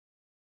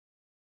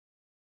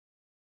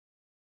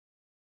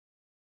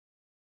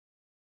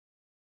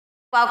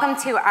Welcome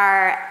to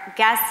our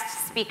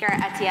guest speaker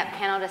Etsy Up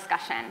panel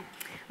discussion.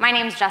 My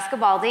name is Jessica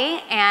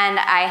Baldi, and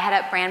I head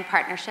up brand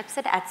partnerships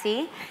at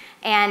Etsy,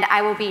 and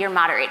I will be your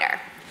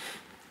moderator.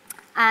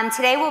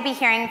 Today we'll be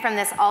hearing from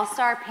this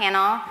all-star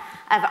panel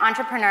of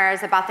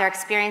entrepreneurs about their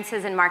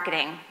experiences in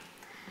marketing,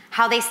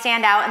 how they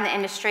stand out in the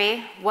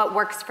industry, what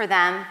works for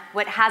them,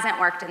 what hasn't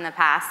worked in the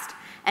past,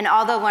 and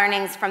all the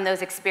learnings from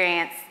those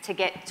experiences to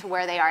get to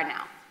where they are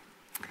now.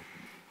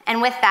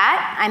 And with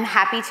that, I'm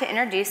happy to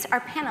introduce our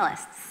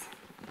panelists.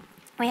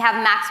 We have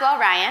Maxwell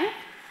Ryan,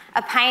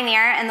 a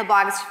pioneer in the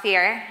blog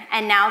sphere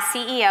and now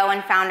CEO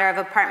and founder of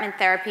Apartment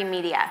Therapy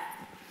Media,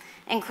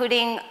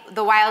 including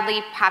the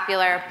wildly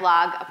popular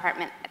blog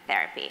Apartment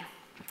Therapy.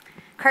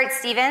 Curt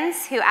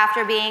Stevens, who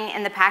after being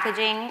in the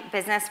packaging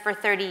business for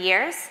 30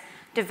 years,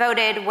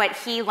 devoted what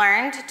he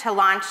learned to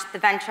launch the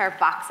venture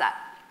BoxUp,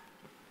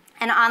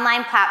 an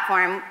online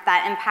platform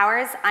that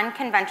empowers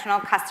unconventional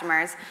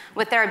customers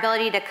with their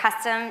ability to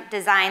custom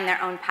design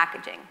their own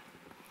packaging.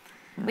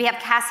 We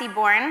have Cassie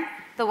Boorn,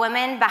 the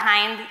woman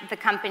behind the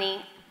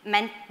company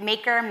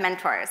Maker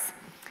Mentors,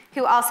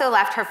 who also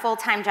left her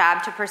full-time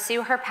job to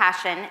pursue her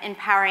passion,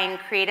 empowering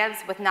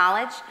creatives with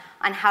knowledge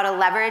on how to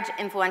leverage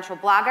influential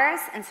bloggers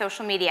and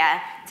social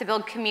media to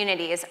build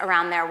communities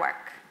around their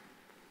work.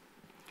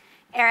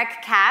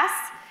 Kass,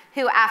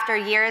 who after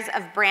years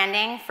of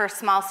branding for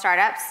small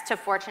startups to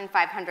Fortune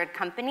 500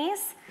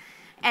 companies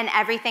and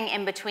everything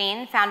in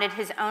between, founded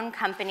his own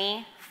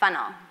company,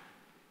 Funnel.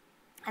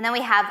 And then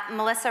we have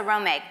Melissa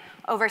Romig,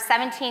 over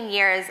 17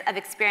 years of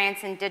experience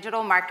in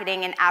digital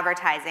marketing and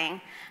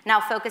advertising, now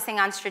focusing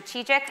on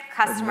strategic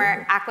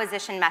customer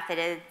acquisition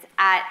methods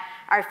at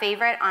our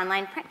favorite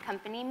online print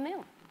company,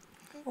 Moo.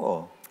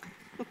 Cool.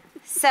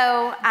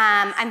 So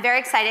I'm very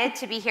excited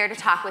to be here to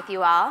talk with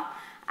you all.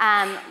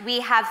 We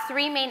have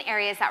three main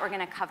areas that we're going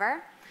to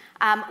cover.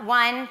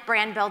 One,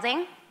 brand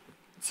building.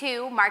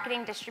 Two,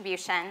 marketing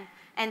distribution.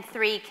 And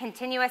three,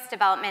 continuous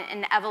development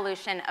and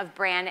evolution of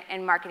brand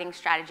and marketing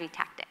strategy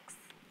tactics.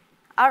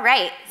 All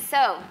right,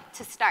 so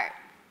to start,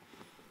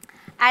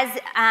 as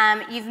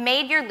you've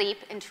made your leap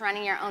into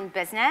running your own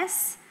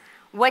business,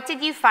 what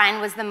did you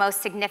find was the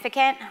most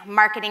significant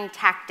marketing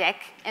tactic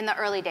in the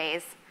early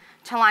days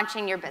to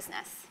launching your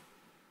business?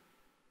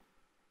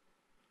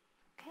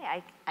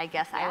 Okay, I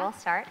guess I will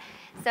start.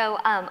 So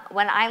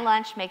when I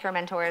launched Maker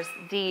Mentors,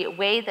 the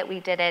way that we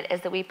did it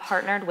is that we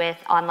partnered with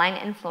online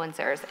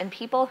influencers and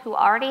people who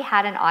already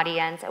had an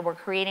audience and were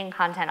creating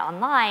content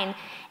online,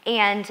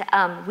 and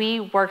we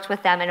worked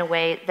with them in a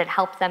way that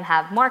helped them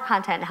have more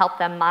content, helped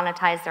them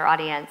monetize their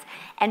audience.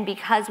 And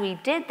because we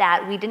did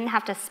that, we didn't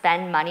have to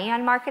spend money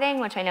on marketing,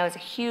 which I know is a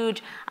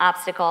huge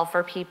obstacle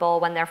for people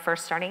when they're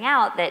first starting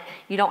out, that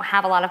you don't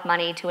have a lot of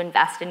money to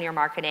invest in your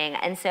marketing.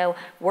 And so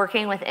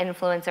working with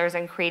influencers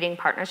and creating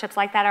partnerships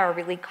like that are a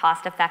really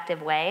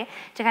cost-effective way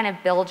to kind of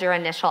build your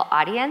initial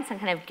audience and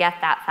kind of get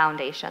that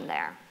foundation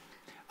there.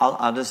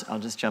 I'll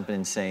just jump in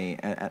and say,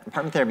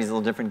 Apartment Therapy is a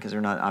little different because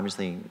we're not,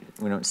 obviously,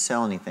 we don't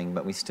sell anything,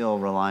 but we still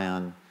rely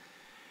on,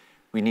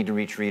 we need to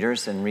reach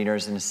readers, and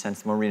readers, in a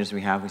sense, the more readers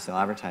we have, we sell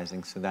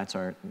advertising. So that's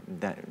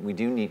we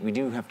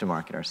do have to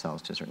market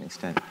ourselves to a certain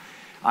extent.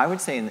 I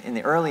would say in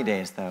the early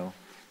days, though,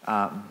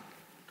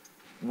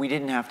 we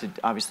didn't have to,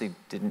 obviously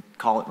didn't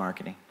call it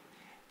marketing,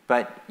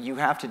 but you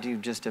have to do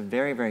just a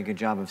very, very good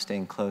job of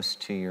staying close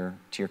to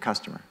your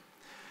customer,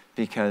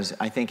 because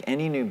I think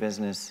any new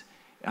business,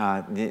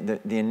 the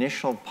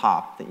initial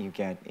pop that you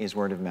get is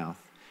word of mouth.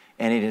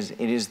 And it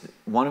is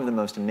one of the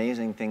most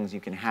amazing things you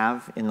can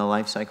have in the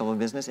life cycle of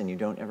business, and you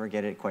don't ever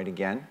get it quite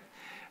again.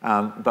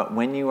 But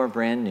when you are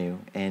brand new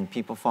and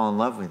people fall in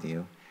love with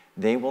you,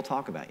 they will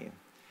talk about you.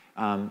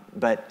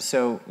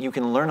 So you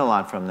can learn a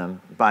lot from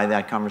them by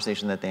that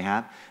conversation that they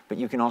have, but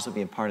you can also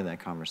be a part of that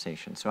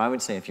conversation. So I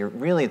would say if you're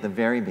really at the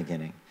very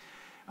beginning,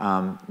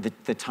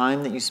 the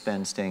time that you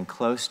spend staying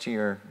close to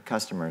your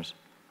customers,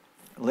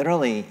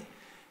 literally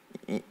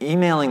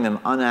emailing them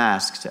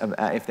unasked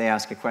if they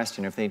ask a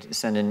question, or if they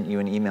send you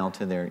an email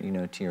to their,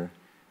 to your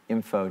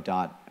info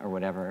dot or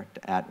whatever,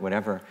 at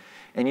whatever,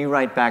 and you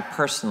write back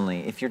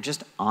personally, if you're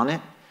just on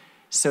it,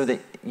 so that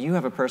you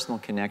have a personal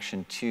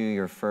connection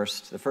to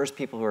the first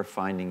people who are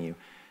finding you,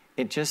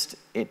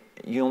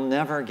 you'll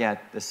never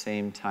get the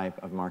same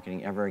type of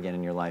marketing ever again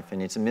in your life,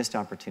 and it's a missed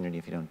opportunity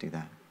if you don't do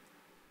that.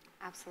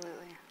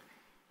 Absolutely.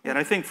 Yeah, and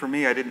I think for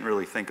me, I didn't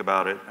really think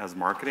about it as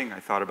marketing.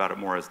 I thought about it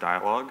more as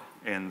dialogue,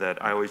 and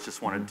that I always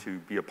just wanted to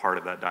be a part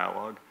of that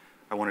dialogue.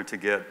 I wanted to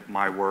get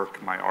my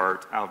work, my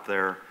art out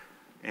there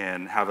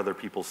and have other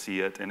people see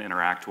it and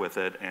interact with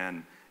it.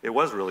 And it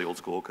was really old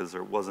school because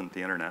there wasn't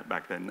the internet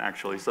back then,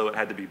 actually, so it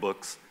had to be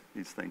books,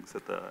 these things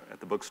at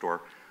the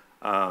bookstore.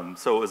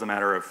 So it was a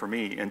matter of, for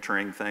me,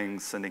 entering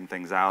things, sending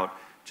things out,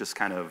 just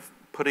kind of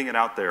putting it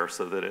out there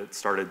so that it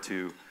started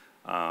to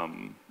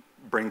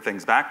bring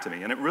things back to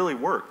me, and it really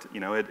worked.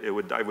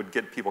 I would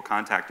get people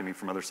contacting me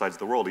from other sides of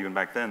the world, even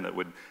back then, that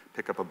would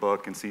pick up a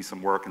book and see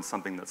some work and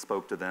something that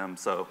spoke to them.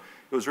 So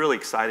it was really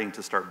exciting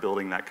to start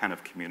building that kind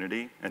of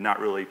community and not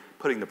really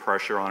putting the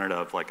pressure on it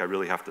of like, I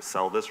really have to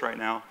sell this right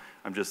now.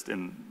 I'm just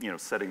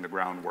setting the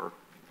groundwork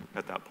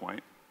at that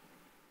point.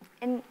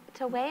 And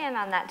to weigh in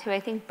on that too,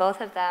 I think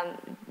both of them,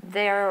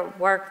 their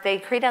work, they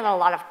created a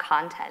lot of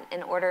content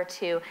in order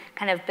to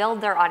kind of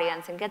build their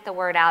audience and get the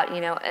word out. You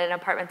know, an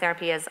apartment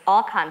therapy is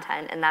all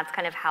content, and that's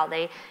kind of how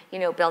they, you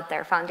know, built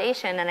their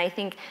foundation. And I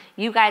think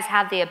you guys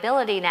have the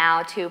ability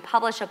now to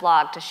publish a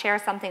blog, to share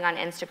something on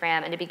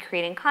Instagram, and to be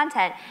creating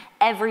content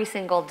every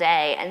single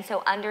day. And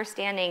so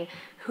understanding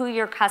who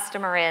your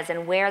customer is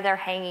and where they're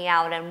hanging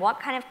out and what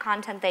kind of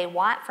content they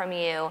want from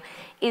you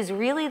is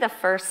really the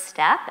first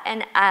step.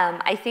 And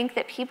I think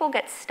that people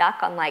get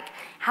stuck on like,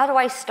 how do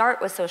I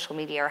start with social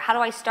media, or how do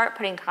I start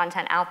putting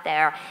content out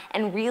there?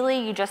 And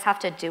really you just have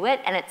to do it,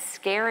 and it's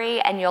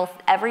scary, and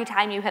every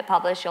time you hit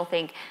publish, you'll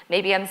think,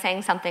 maybe I'm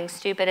saying something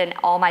stupid and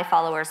all my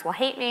followers will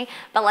hate me,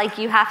 but like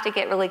you have to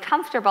get really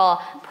comfortable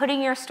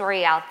putting your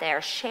story out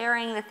there,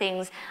 sharing the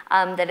things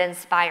that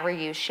inspire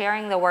you,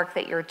 sharing the work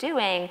that you're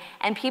doing,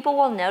 and people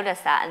will notice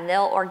that, and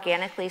they'll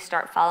organically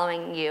start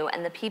following you,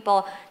 and the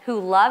people who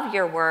love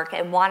your work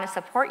and want to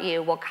support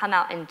you will come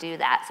out and do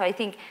that. So I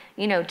think,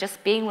 you know,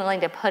 just being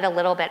willing to put a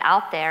little bit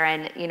out there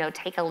and, you know,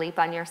 take a leap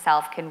on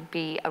yourself can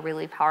be a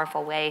really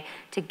powerful way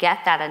to get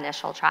that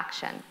initial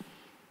traction.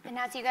 And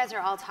as you guys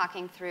are all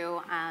talking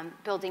through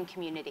building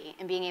community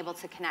and being able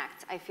to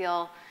connect, I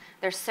feel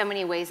there's so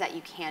many ways that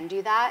you can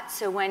do that.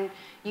 So when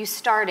you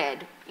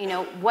started, you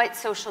know, what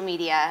social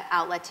media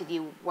outlet did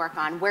you work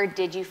on? Where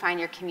did you find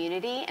your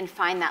community and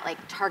find that like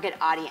target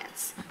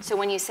audience? So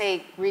when you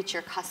say reach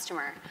your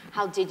customer,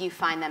 how did you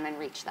find them and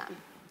reach them?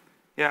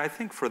 Yeah, I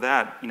think for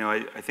that, you know,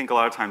 I think a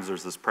lot of times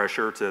there's this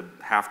pressure to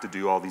have to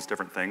do all these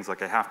different things.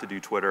 Like I have to do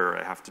Twitter,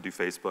 I have to do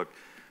Facebook.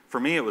 For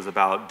me, it was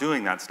about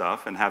doing that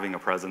stuff and having a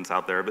presence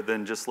out there, but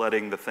then just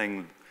letting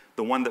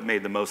the one that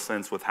made the most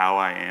sense with how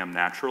I am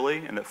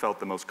naturally and that felt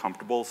the most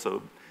comfortable, so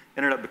it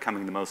ended up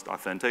becoming the most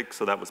authentic.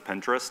 So that was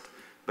Pinterest,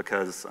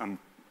 because I'm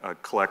a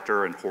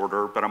collector and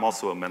hoarder, but I'm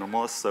also a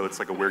minimalist, so it's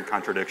like a weird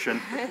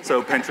contradiction.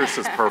 So Pinterest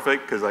is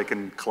perfect because I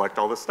can collect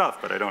all this stuff,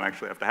 but I don't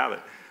actually have to have it.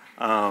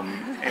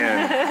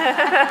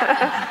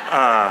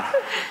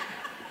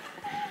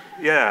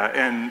 Yeah,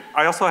 and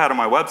I also had on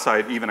my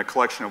website even a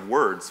collection of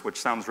words, which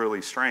sounds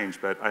really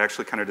strange, but I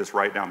actually kind of just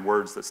write down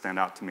words that stand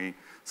out to me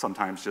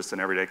sometimes just in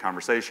everyday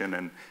conversation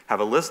and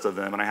have a list of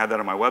them, and I had that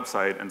on my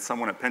website, and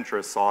someone at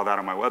Pinterest saw that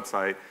on my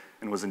website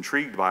and was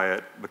intrigued by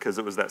it because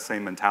it was that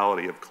same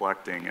mentality of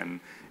collecting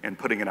and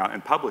putting it out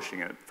and publishing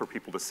it for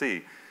people to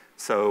see.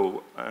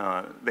 So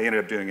they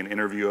ended up doing an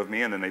interview of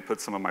me, and then they put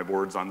some of my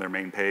boards on their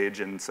main page,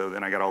 and so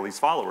then I got all these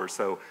followers.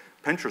 So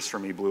Pinterest for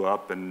me blew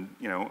up, and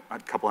you know, a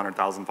couple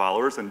 100,000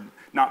 followers, and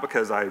not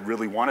because I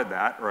really wanted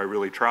that or I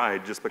really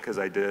tried, just because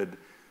I did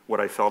what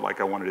I felt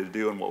like I wanted to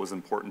do and what was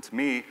important to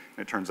me. And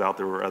it turns out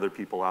there were other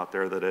people out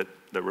there that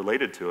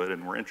related to it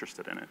and were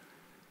interested in it.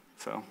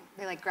 So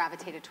they like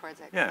gravitated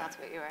towards it. Yeah, that's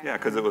what you were. Yeah,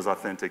 because it was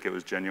authentic, it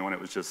was genuine, it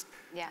was just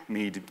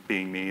me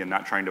being me and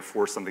not trying to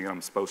force something that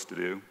I'm supposed to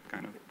do,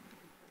 kind of.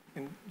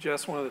 And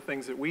Jess, one of the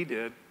things that we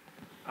did,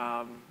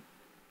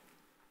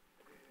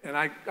 and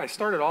I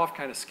started off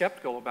kind of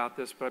skeptical about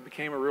this, but I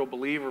became a real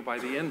believer by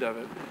the end of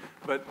it.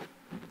 But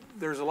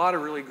there's a lot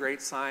of really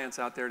great science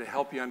out there to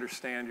help you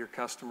understand your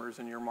customers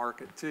and your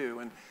market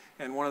too.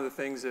 And one of the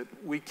things that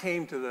we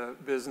came to the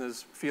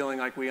business feeling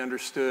like we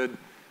understood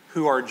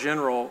who our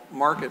general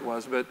market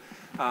was, but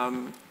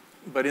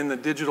in the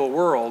digital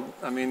world,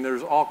 I mean,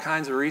 there's all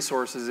kinds of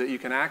resources that you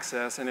can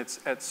access, and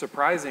it's at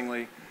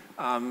surprisingly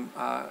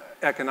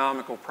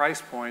economical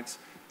price points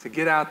to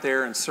get out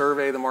there and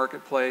survey the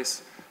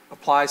marketplace,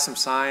 apply some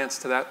science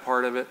to that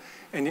part of it.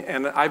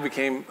 And I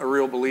became a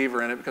real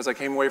believer in it because I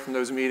came away from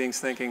those meetings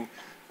thinking,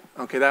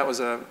 okay, that was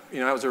a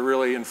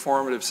really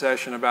informative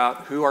session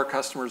about who our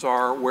customers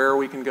are, where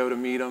we can go to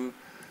meet them,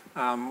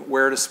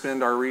 where to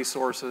spend our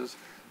resources.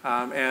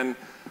 And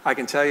I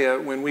can tell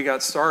you, when we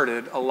got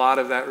started, a lot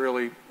of that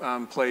really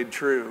played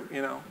true,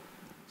 you know.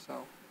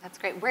 So that's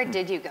great. Where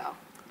did you go?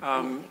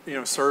 You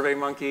know,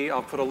 SurveyMonkey.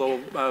 I'll put a little,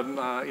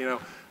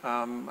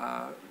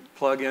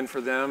 plug in for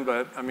them,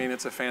 but I mean,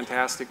 it's a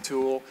fantastic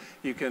tool.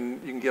 You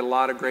can get a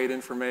lot of great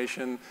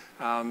information.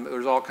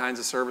 There's all kinds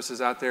of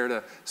services out there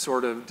to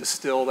sort of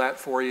distill that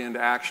for you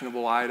into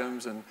actionable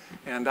items,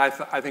 and I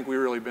think we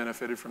really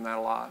benefited from that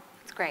a lot.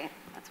 That's great.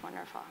 That's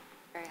wonderful.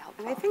 Very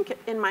helpful. And I think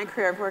in my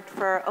career, I've worked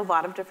for a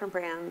lot of different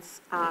brands,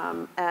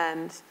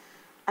 and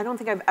I don't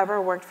think I've ever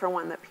worked for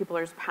one that people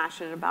are as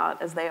passionate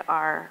about as they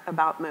are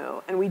about Moo.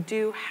 And we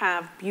do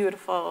have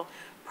beautiful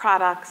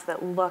products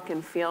that look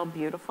and feel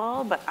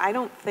beautiful, but I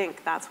don't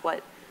think that's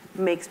what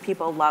makes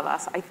people love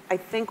us. I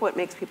think what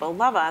makes people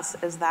love us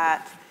is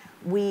that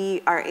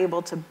we are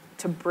able to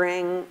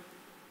bring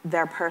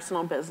their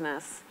personal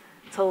business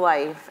to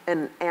life,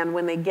 and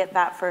when they get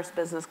that first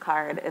business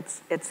card,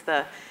 it's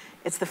the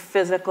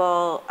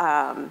physical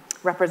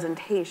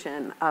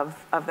representation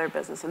of their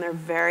business, and they're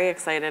very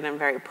excited and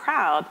very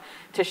proud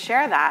to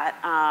share that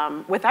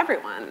with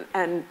everyone,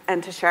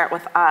 and to share it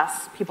with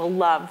us. People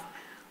love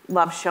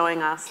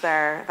showing us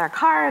their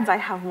cards. I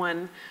have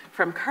one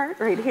from Curt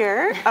right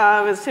here.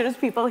 As soon as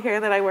people hear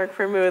that I work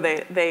for Moo,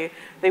 they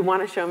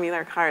want to show me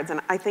their cards,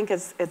 and I think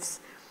it's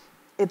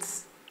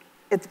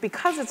it's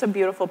because it's a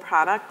beautiful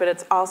product, but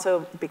it's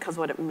also because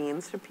what it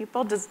means to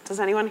people. Does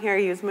anyone here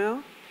use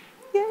Moo?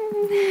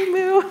 Yay,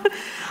 Moo.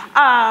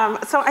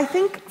 So I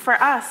think for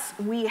us,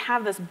 we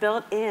have this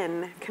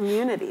built-in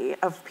community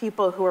of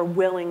people who are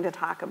willing to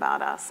talk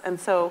about us. And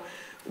so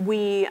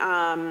we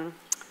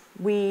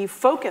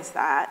focus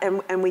that,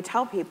 and we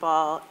tell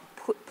people,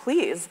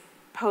 please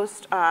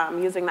post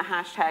using the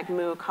hashtag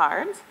Moo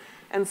cards.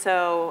 And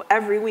so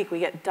every week we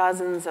get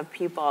dozens of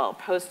people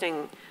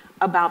posting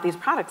about these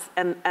products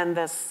and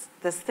this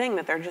thing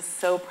that they're just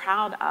so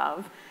proud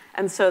of.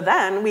 And so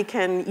then we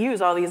can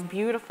use all these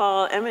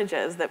beautiful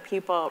images that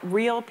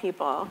real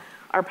people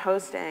are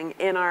posting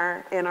in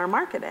our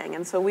marketing.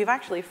 And so we've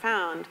actually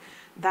found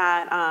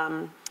that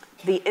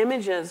the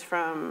images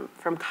from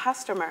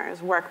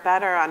customers work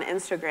better on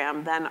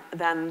Instagram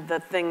than the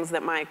things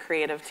that my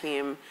creative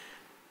team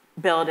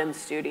build in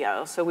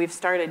studio. So we've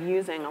started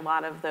using a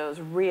lot of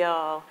those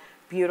real,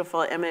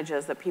 beautiful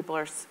images that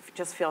people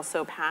just feel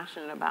so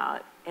passionate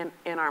about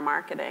in our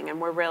marketing.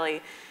 And we're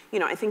really,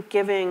 I think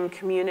giving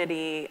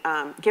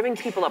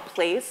people a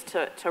place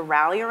to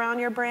rally around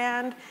your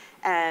brand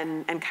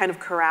and kind of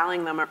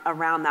corralling them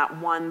around that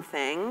one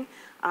thing,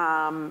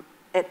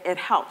 it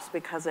helps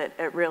because it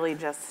really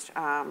just,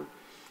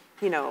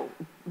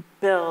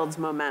 builds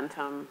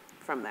momentum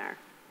from there.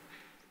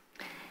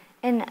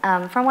 And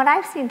from what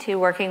I've seen too,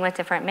 working with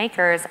different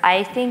makers,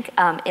 I think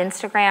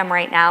Instagram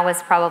right now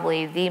is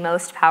probably the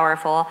most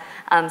powerful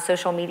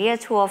social media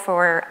tool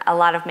for a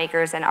lot of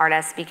makers and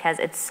artists because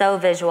it's so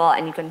visual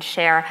and you can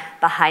share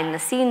behind the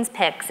scenes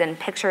pics and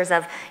pictures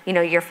of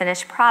your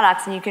finished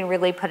products and you can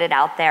really put it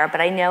out there.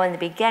 But I know in the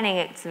beginning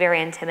it's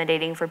very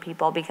intimidating for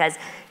people because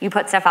you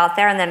put stuff out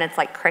there and then it's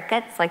like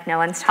crickets, like no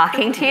one's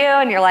talking to you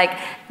and you're like,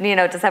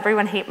 does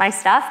everyone hate my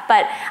stuff?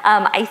 But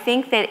I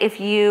think that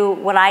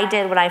what I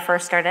did when I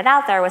first started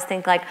out there was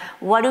think like,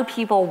 what do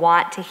people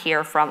want to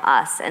hear from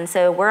us? And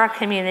so we're a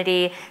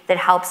community that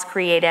helps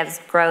creatives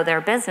grow their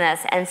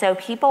business. And so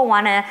people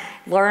want to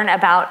learn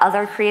about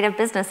other creative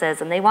businesses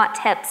and they want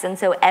tips. And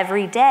so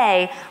every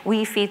day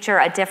we feature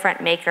a different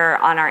maker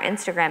on our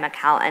Instagram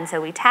account. And so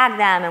we tag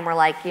them and we're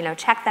like,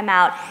 check them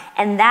out.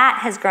 And that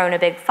has grown a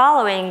big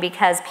following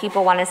because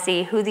people want to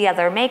see who the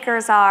other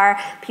makers are.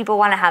 People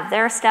want to have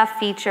their stuff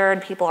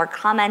featured. People are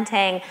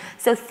commenting.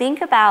 So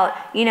think about,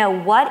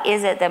 what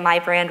is it that my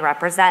brand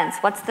represents?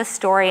 What's the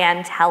story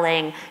I'm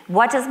telling?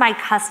 What does my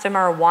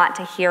customer want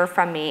to hear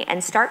from me?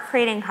 And start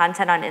creating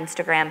content on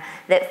Instagram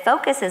that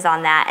focuses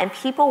on that. And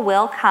people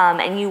will come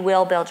and you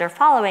will build your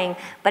following,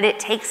 but it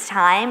takes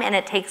time and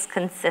it takes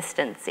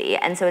consistency.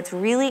 And so it's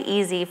really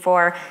easy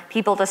for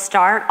people to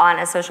start on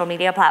a social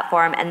media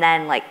platform and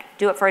then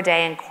do it for a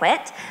day and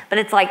quit. But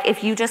it's like,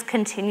 if you just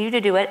continue to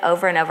do it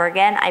over and over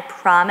again, I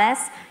promise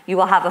you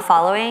will have a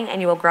following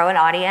and you will grow an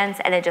audience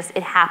and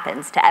it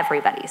happens to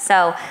everybody.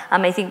 So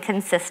I think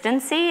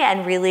consistency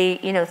and really,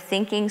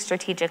 thinking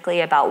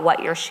strategically about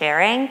what you're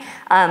sharing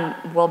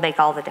will make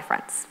all the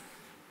difference.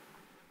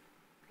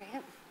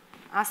 Great,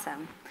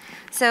 awesome.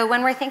 So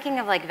when we're thinking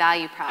of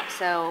value props,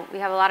 so we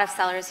have a lot of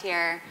sellers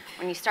here.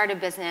 When you start a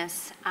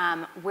business,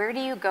 where do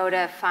you go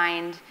to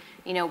find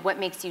what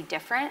makes you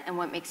different and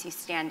what makes you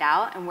stand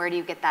out, and where do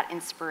you get that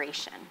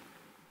inspiration?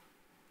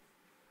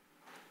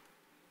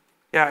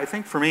 Yeah, I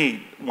think for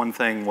me, one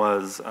thing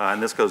was,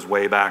 and this goes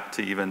way back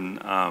to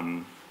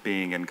even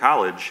being in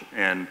college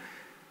and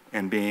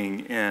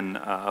being in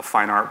a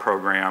fine art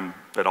program,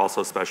 but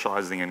also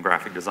specializing in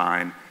graphic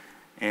design,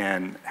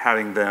 and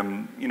having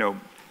them,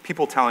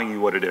 people telling you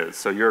what it is.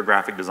 So you're a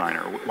graphic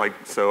designer.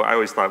 So I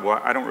always thought,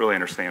 well, I don't really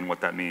understand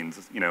what that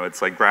means.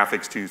 It's like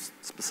graphics too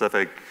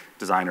specific,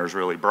 designer's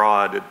really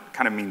broad. It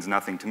kind of means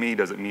nothing to me.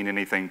 Does it mean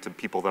anything to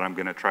people that I'm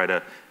going to try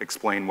to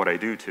explain what I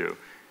do to?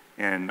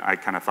 And I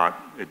kind of thought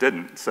it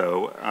didn't.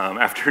 So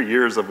after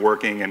years of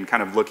working and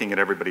kind of looking at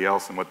everybody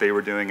else and what they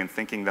were doing and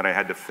thinking that I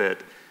had to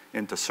fit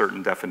into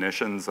certain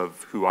definitions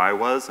of who I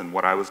was and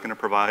what I was going to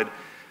provide,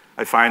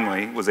 I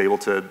finally was able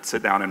to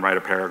sit down and write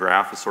a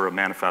paragraph, a sort of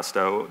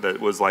manifesto that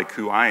was like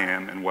who I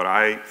am and what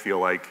I feel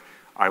like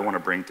I want to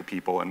bring to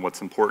people and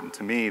what's important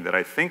to me that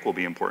I think will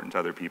be important to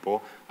other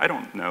people. I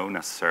don't know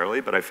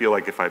necessarily, but I feel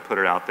like if I put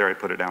it out there, I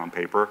put it down on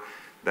paper,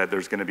 that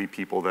there's going to be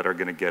people that are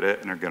going to get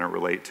it and are going to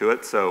relate to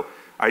it. So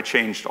I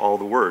changed all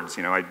the words.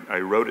 I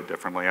wrote it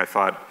differently. I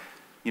thought,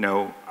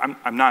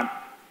 I'm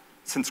not,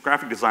 since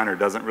graphic designer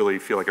doesn't really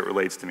feel like it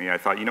relates to me, I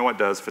thought, what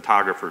does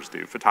photographers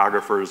do?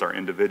 Photographers are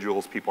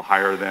individuals. People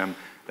hire them.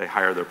 They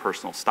hire their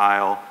personal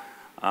style.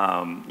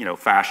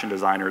 Fashion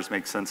designers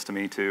make sense to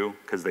me too,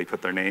 because they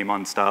put their name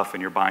on stuff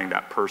and you're buying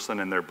that person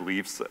and their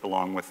beliefs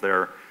along with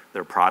their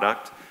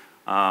product.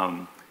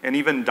 And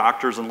even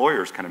doctors and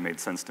lawyers kind of made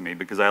sense to me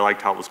because I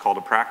liked how it was called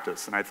a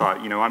practice. And I thought,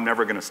 I'm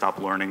never going to stop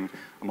learning.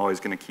 I'm always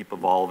going to keep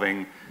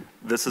evolving.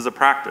 This is a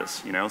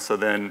practice, So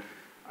then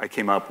I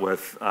came up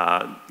with,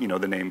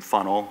 the name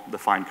Funnel, the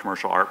Fine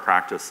Commercial Art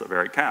Practice of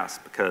Eric Kass,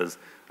 because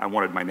I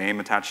wanted my name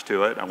attached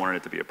to it. I wanted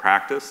it to be a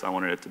practice. I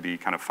wanted it to be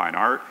kind of fine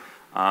art.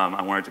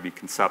 I wanted it to be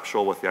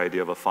conceptual with the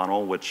idea of a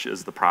funnel, which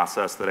is the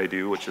process that I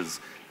do, which is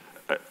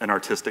an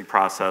artistic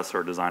process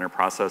or a designer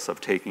process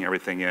of taking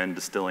everything in,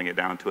 distilling it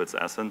down to its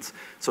essence.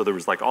 So there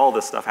was like all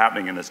this stuff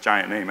happening in this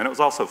giant name. And it was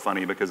also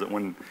funny because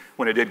when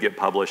it did get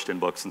published in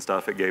books and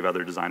stuff, it gave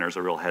other designers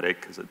a real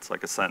headache because it's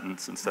like a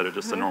sentence instead of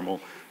just a normal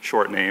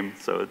short name.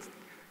 So it's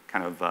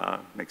kind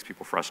of makes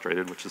people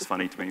frustrated, which is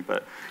funny to me.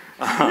 But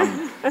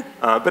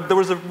there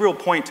was a real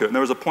point to it, and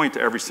there was a point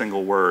to every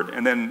single word.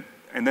 And then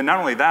not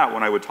only that,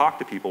 when I would talk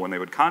to people, when they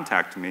would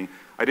contact me,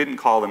 I didn't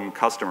call them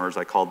customers,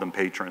 I called them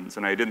patrons.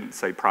 And I didn't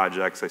say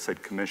projects, I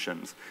said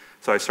commissions.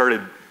 So I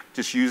started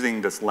just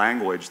using this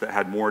language that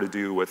had more to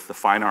do with the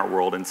fine art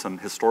world and some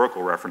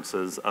historical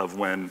references of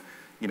when,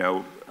 you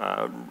know,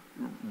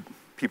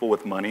 people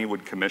with money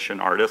would commission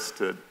artists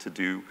to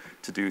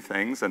do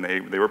things, and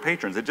they were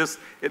patrons.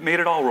 It made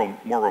it all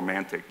more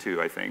romantic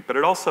too, I think. But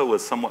it also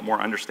was somewhat more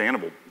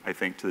understandable, I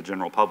think, to the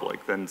general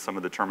public than some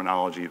of the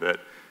terminology that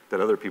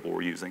other people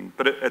were using.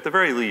 But at the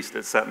very least,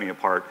 it set me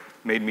apart,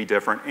 made me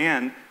different,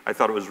 and I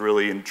thought it was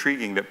really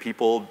intriguing that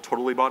people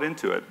totally bought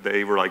into it.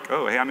 They were like,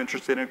 oh, hey, I'm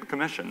interested in a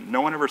commission.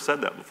 No one ever said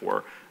that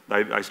before.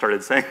 I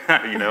started saying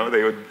that, you know,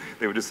 they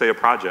would just say a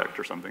project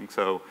or something.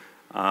 So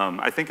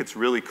I think it's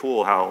really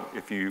cool how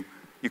if you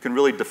can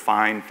really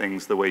define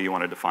things the way you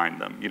want to define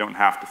them. You don't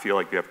have to feel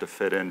like you have to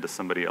fit into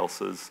somebody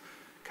else's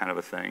kind of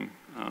a thing.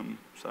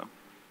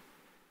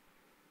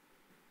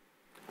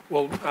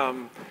 Well,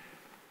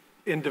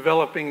 in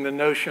developing the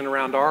notion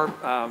around our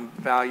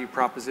value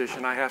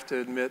proposition, I have to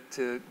admit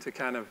to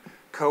kind of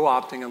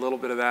co-opting a little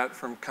bit of that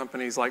from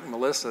companies like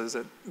Melissa's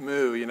at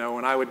Moo. You know,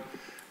 when I would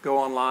go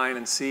online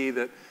and see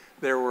that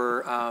there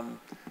were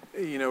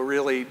you know,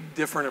 really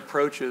different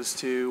approaches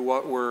to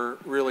what were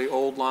really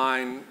old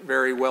line,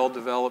 very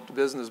well-developed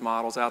business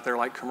models out there,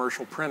 like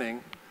commercial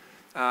printing.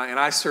 And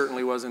I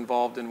certainly was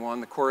involved in one.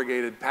 The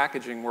corrugated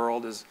packaging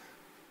world is,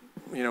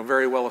 you know,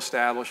 very well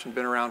established and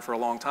been around for a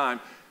long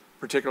time,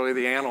 particularly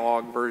the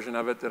analog version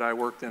of it that I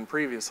worked in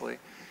previously.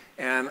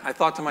 And I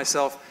thought to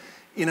myself,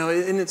 you know,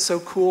 isn't it so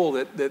cool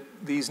that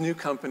these new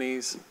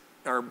companies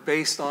are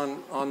based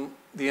on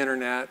the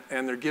internet,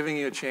 and they're giving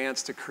you a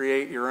chance to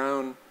create your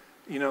own,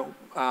 you know,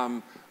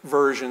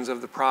 versions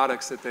of the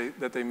products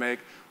that they make.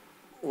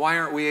 Why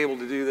aren't we able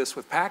to do this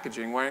with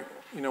packaging? Why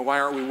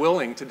aren't we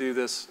willing to do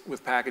this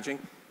with packaging?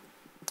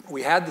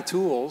 We had the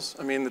tools.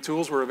 I mean, the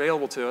tools were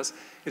available to us.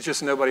 It's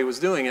just nobody was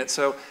doing it.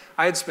 So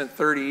I had spent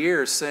 30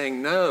 years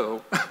saying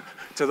no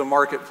to the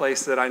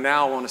marketplace that I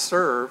now want to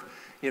serve,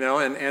 you know,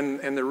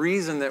 and the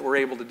reason that we're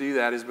able to do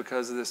that is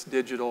because of this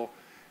digital,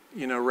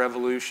 you know,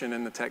 revolution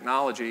in the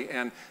technology.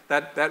 And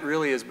that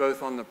really is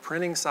both on the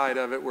printing side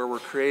of it, where we're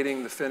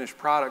creating the finished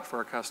product for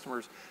our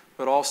customers,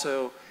 but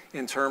also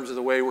in terms of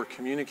the way we're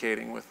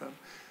communicating with them.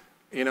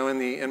 You know,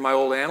 in my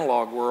old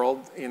analog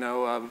world, you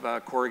know,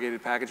 of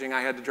corrugated packaging,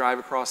 I had to drive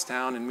across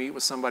town and meet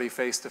with somebody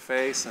face to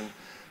face, and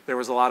there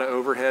was a lot of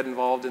overhead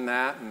involved in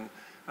that, and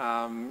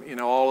you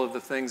know, all of the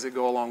things that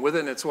go along with it.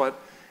 And it's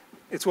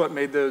what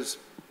made those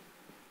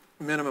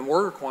minimum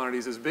order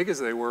quantities as big as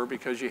they were,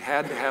 because you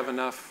had to have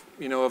enough,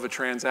 you know, of a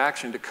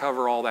transaction to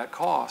cover all that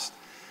cost.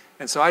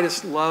 And so I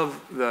just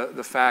love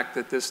the fact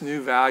that this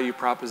new value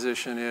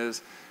proposition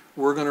is,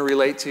 we're going to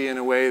relate to you in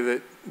a way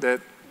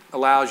that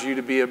allows you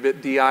to be a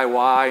bit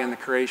DIY in the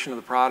creation of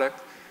the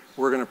product.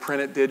 We're going to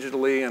print it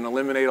digitally and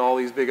eliminate all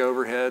these big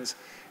overheads.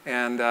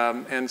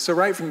 And so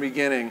right from the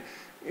beginning,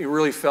 it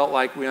really felt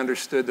like we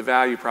understood the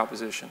value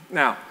proposition.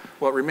 Now,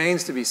 what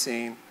remains to be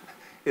seen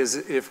is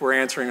if we're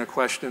answering a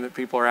question that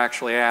people are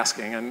actually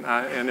asking.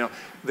 And you know,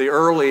 the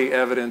early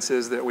evidence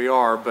is that we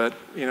are, but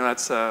you know,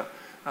 that's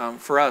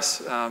for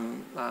us,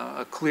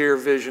 a clear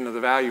vision of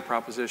the value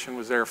proposition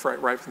was there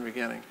right from the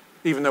beginning,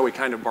 even though we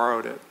kind of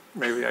borrowed it.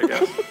 Maybe, I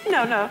guess.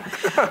 No.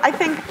 I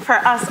think for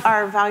us,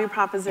 our value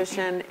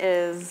proposition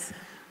is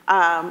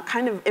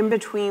kind of in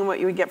between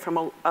what you would get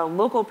from a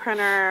local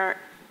printer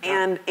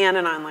and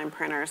an online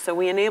printer. So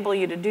we enable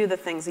you to do the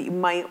things that you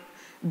might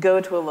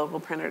go to a local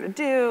printer to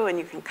do, and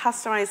you can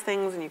customize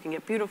things, and you can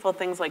get beautiful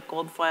things like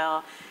gold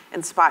foil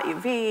and spot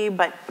UV,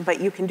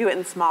 but you can do it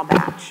in small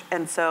batch.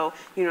 And so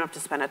you don't have to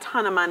spend a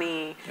ton of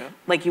money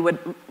like you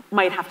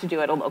might have to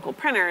do at a local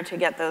printer to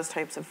get those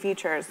types of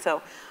features.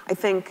 So I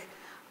think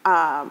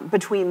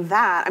between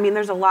that, I mean,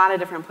 there's a lot of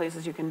different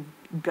places you can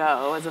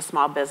go as a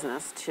small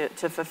business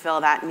to fulfill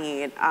that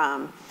need.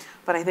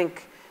 But I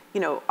think,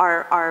 you know,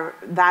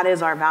 that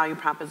is our value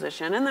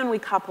proposition. And then we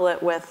couple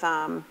it with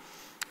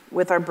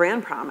our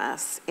brand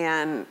promise.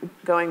 And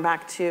going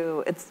back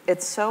to,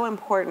 it's so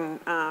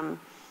important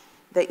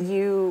that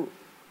you,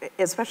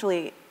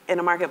 especially in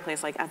a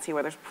marketplace like Etsy,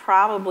 where there's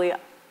probably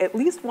at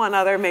least one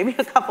other, maybe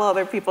a couple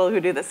other people who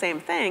do the same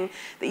thing,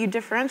 that you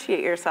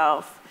differentiate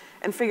yourself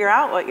and figure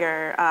out what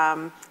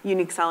your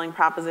unique selling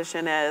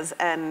proposition is,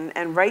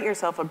 and write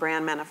yourself a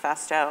brand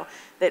manifesto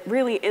that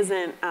really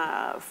isn't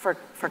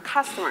for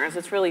customers.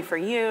 It's really for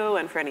you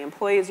and for any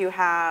employees you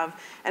have,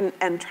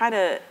 and try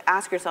to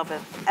ask yourself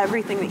if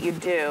everything that you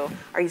do,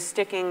 are you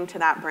sticking to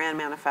that brand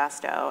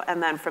manifesto?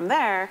 And then from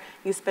there,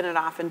 you spin it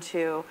off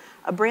into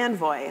a brand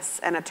voice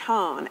and a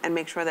tone, and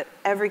make sure that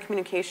every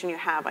communication you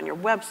have on your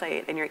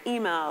website and your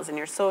emails and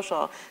your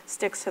social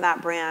sticks to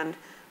that brand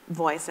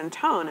voice and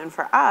tone. And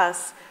for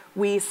us,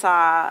 we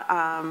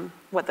saw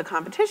what the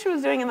competition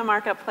was doing in the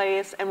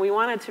marketplace, and we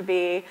wanted to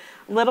be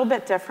a little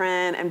bit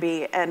different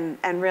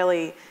and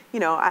really, you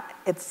know,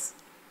 it's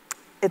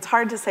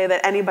hard to say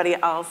that anybody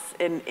else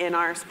in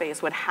our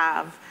space would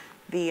have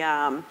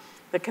the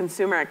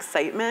consumer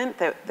excitement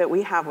that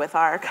we have with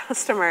our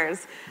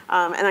customers.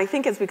 And I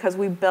think it's because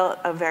we built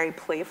a very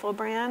playful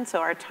brand. So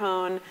our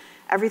tone,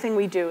 everything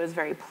we do is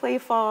very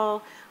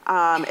playful.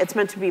 It's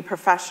meant to be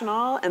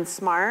professional and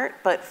smart,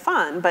 but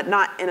fun, but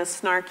not in a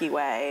snarky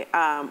way.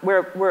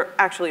 We're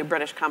actually a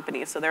British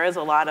company, so there is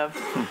a lot of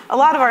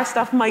our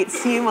stuff might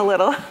seem a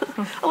little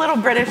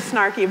British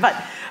snarky,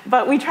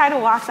 but we try to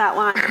walk that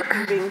line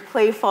between being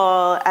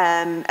playful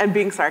and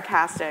being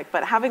sarcastic,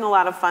 but having a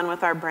lot of fun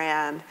with our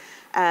brand,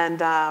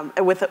 and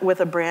with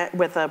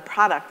a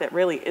product that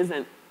really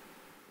isn't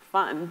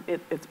fun.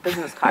 It's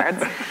business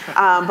cards,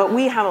 but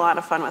we have a lot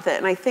of fun with it.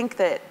 And I think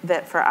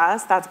that for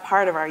us, that's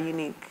part of our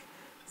unique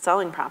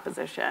selling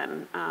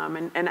proposition.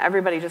 And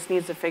everybody just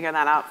needs to figure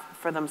that out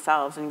for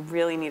themselves, and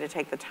really need to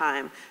take the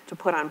time to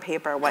put on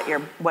paper what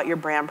your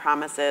brand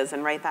promise is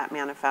and write that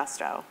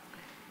manifesto.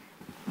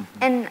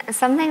 And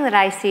something that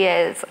I see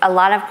is a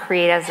lot of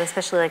creatives,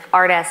 especially like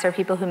artists or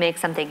people who make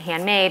something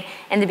handmade,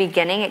 in the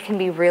beginning it can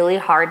be really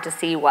hard to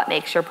see what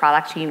makes your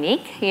product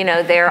unique. You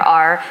know, there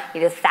are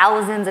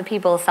thousands of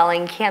people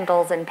selling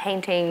candles and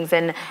paintings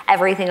and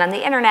everything on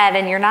the internet,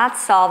 and you're not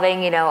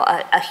solving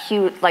a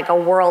huge, like a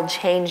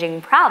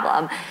world-changing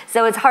problem.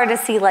 So it's hard to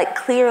see like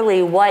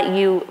clearly what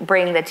you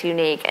bring that's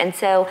unique. And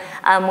so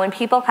when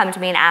people come to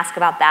me and ask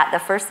about that, the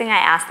first thing I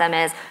ask them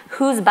is,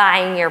 who's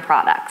buying your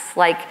products?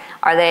 Like,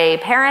 are they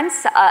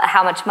parents?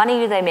 How much money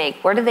do they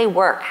make? Where do they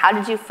work? How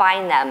did you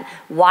find them?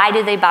 Why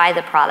do they buy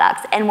the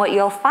products? And what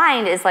you'll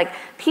find is like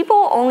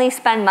people only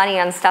spend money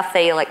on stuff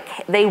they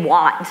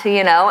want,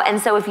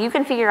 And so if you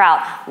can figure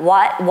out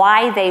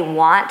why they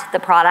want the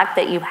product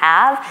that you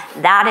have,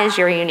 that is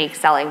your unique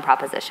selling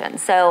proposition.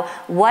 So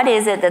what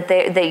is it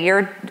that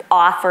you're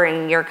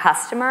offering your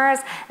customers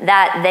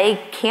that they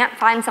can't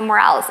find somewhere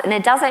else? And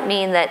it doesn't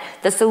mean that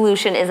the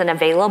solution isn't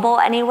available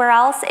anywhere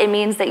else. It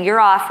means that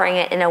you're offering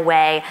it in a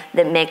way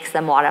that makes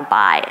them want to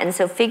buy. And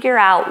so figure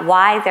out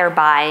why they're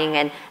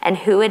buying and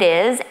who it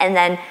is, and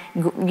then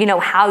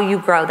how you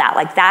grow that.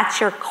 Like that's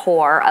your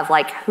core of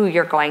like who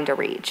you're going to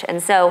reach.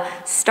 And so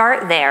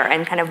start there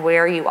and kind of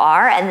where you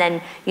are, and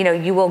then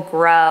you will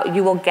grow,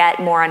 you will get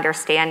more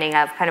understanding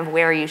of kind of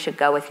where you should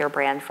go with your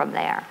brand from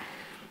there.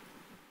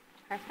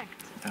 Perfect.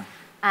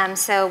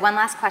 So one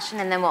last question,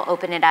 and then we'll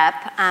open it up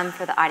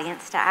for the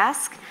audience to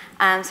ask.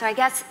 So I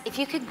guess if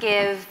you could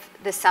give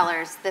the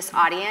sellers, this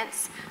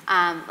audience,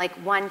 like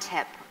one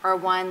tip or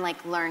one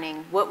like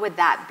learning, what would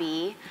that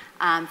be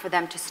for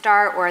them to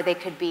start, or they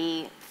could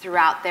be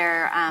throughout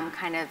their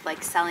kind of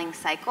like selling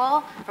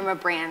cycle from a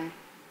brand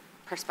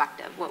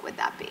perspective? What would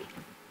that be?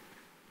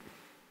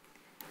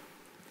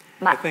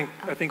 I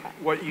think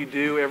what you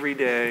do every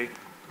day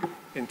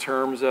in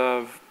terms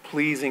of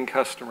pleasing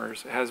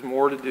customers has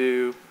more to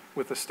do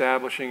with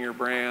establishing your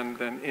brand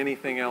than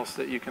anything else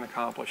that you can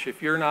accomplish.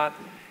 If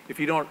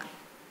you don't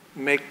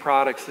make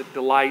products that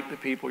delight the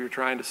people you're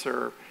trying to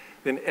serve,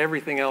 then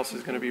everything else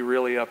is going to be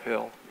really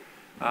uphill.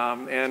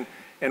 And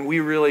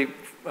we really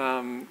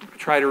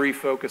try to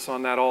refocus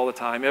on that all the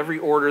time. Every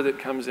order that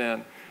comes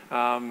in,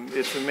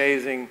 it's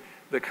amazing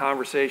the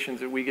conversations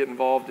that we get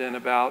involved in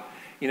about,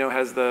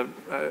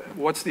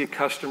 what's the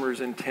customer's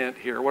intent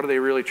here? What are they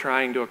really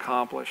trying to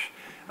accomplish?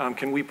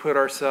 Can we put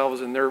ourselves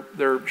in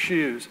their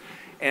shoes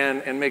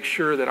and make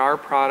sure that our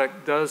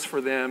product does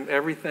for them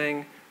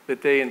everything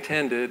that they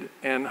intended,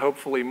 and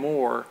hopefully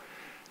more.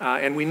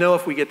 And we know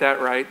if we get that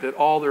right, that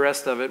all the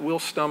rest of it, we'll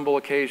stumble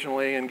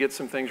occasionally and get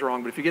some things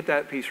wrong. But if you get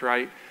that piece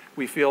right,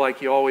 we feel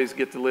like you always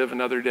get to live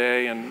another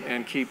day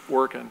and keep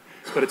working.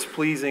 But it's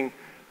pleasing,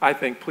 I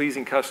think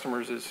pleasing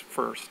customers is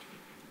first.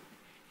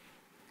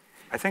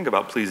 I think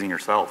about pleasing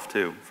yourself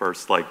too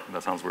first. Like,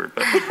 that sounds weird,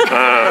 but took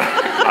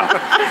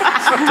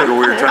a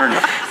weird turn.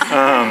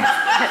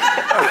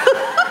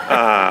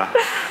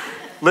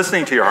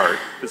 Listening to your heart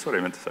is what I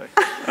meant to say,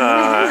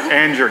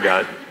 and your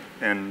gut,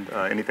 and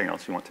anything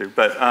else you want to.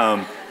 But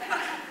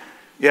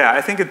yeah, I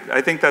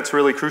think that's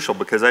really crucial,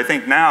 because I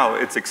think now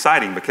it's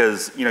exciting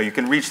because you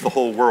can reach the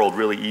whole world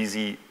really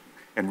easy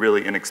and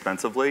really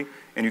inexpensively,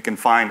 and you can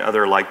find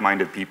other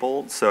like-minded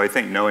people. So I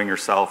think knowing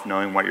yourself,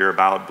 knowing what you're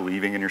about,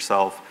 believing in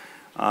yourself,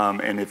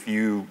 and if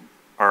you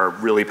are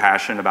really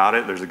passionate about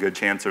it, there's a good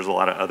chance there's a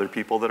lot of other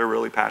people that are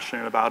really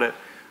passionate about it.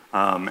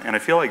 And I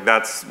feel like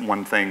that's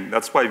one thing,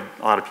 that's why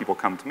a lot of people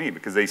come to me,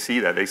 because they see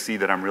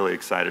that I'm really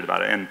excited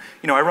about it. And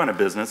I run a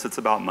business, it's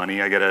about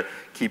money. I gotta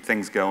keep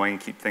things going,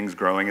 keep things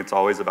growing. It's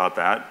always about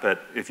that.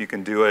 But if you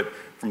can do it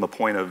from a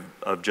point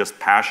of just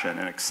passion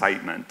and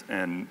excitement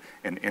and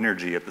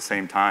energy at the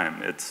same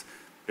time,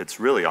 it's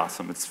really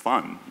awesome. It's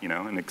fun,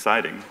 and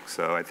exciting.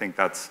 So I think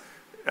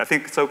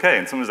it's okay.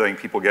 And sometimes I think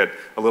people get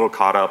a little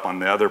caught up on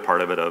the other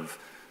part of it of,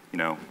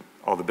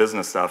 all the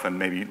business stuff and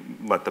maybe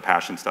let the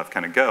passion stuff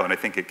kind of go. And I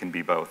think it can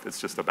be both.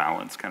 It's just a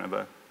balance kind of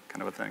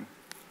a thing.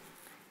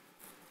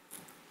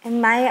 And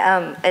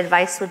my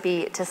advice would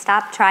be to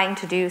stop trying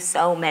to do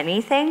so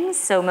many things.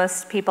 So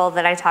most people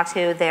that I talk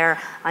to, they're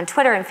on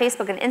Twitter and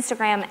Facebook and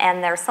Instagram,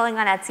 and they're selling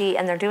on Etsy,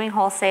 and they're doing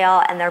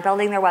wholesale, and they're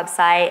building their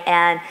website,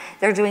 and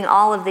they're doing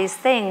all of these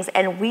things.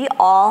 And we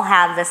all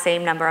have the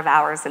same number of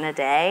hours in a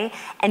day,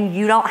 and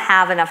you don't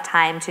have enough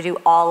time to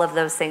do all of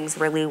those things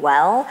really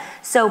well.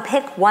 So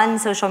pick one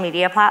social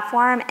media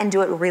platform and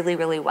do it really,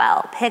 really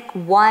well. Pick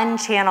one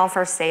channel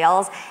for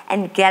sales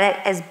and get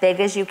it as big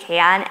as you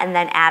can, and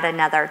then add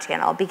another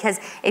channel.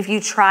 Because if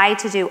you try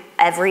to do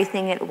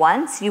everything at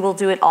once, you will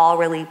do it all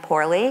really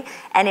poorly.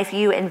 And if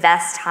you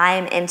invest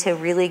time into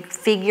really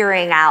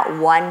figuring out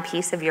one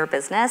piece of your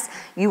business,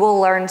 you will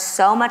learn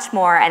so much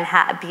more and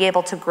be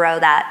able to grow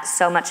that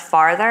so much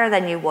farther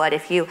than you would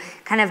if you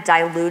kind of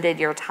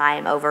diluted your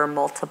time over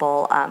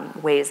multiple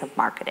ways of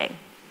marketing.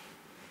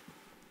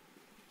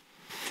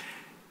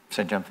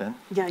 Should I jump in?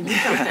 Yeah, you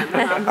jumped in.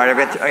 All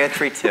right, I got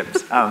 3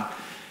 tips.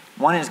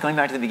 One is going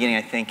back to the beginning,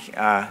 I think,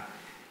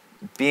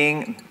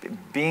 being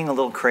a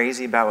little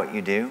crazy about what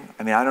you do.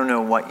 I mean, I don't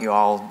know what you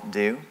all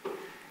do,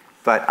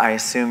 but I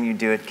assume you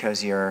do it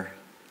because you're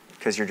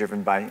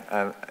driven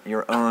by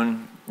your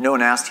own. No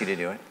one asked you to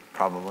do it,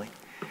 probably.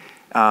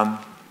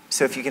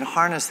 So if you can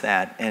harness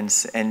that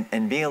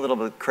and be a little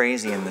bit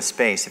crazy in the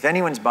space. If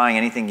anyone's buying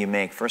anything you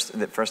make, first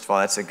of all,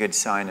 that's a good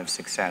sign of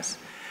success.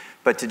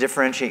 But to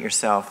differentiate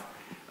yourself,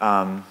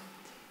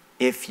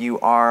 if you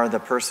are the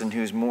person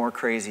who's more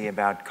crazy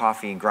about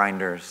coffee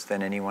grinders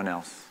than anyone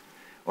else,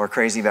 or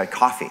crazy about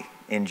coffee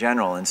in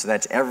general, and so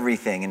that's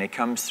everything, and it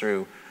comes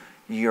through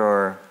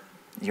your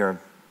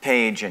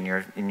page and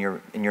your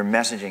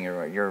messaging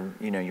or your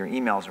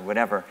emails or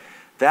whatever.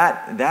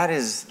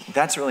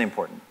 That's really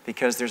important,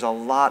 because there's a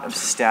lot of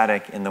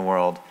static in the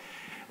world.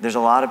 There's a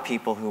lot of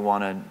people who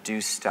want to do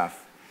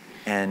stuff,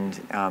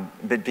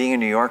 but being a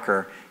New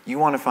Yorker, you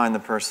want to find the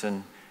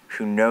person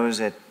who knows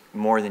it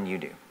more than you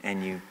do,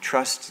 and you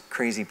trust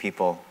crazy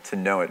people to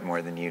know it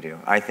more than you do,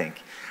 I think.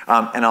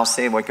 And I'll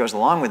say what goes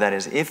along with that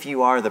is, if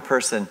you are the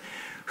person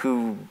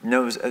who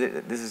knows,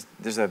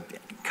 there's a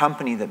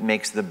company that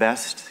makes the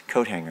best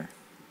coat hanger,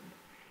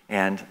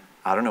 and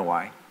I don't know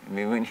why,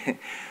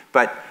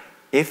 but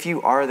if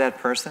you are that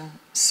person,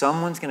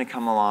 someone's going to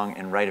come along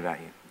and write about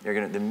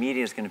you. The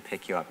media is going to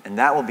pick you up, and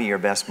that will be your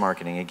best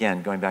marketing.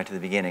 Again, going back to the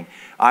beginning,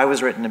 I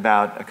was written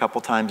about a couple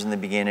times in the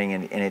beginning,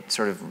 and it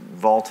sort of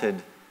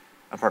vaulted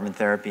apartment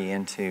therapy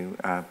into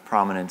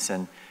prominence,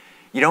 and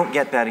you don't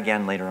get that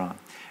again later on.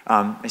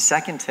 My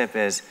second tip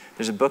is,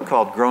 there's a book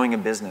called Growing a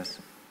Business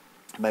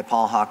by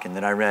Paul Hawken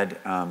that I read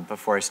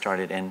before I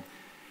started, and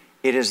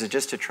it is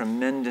just a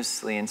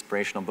tremendously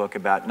inspirational book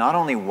about not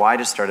only why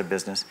to start a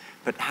business,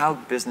 but how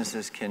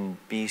businesses can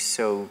be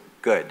so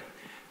good.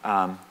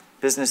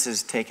 Business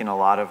has taken a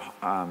lot of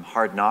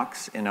hard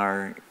knocks in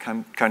our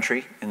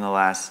country in the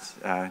last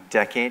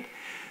decade,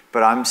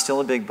 but I'm still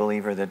a big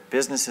believer that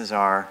businesses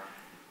are,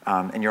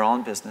 and you're all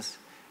in business,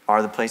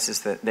 are the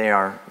places that they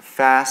are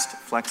fast,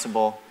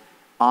 flexible,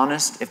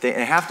 honest. If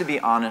they have to be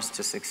honest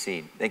to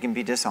succeed. They can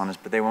be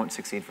dishonest, but they won't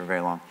succeed for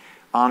very long.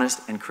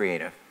 Honest and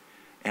creative.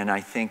 And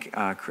I think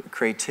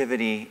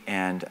creativity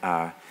and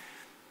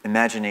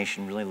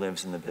imagination really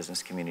lives in the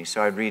business community.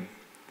 So I'd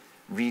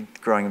read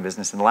Growing a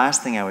Business. And the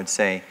last thing I would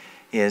say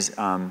is,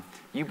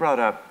 you brought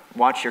up,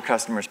 watch your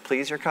customers,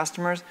 please your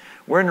customers.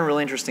 We're in a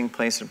really interesting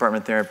place in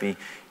apartment therapy.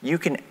 You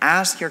can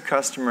ask your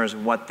customers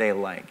what they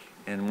like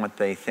and what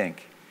they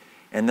think,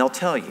 and they'll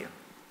tell you.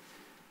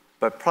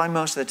 But probably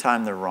most of the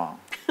time they're wrong.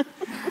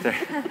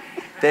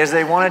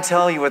 They want to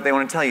tell you what they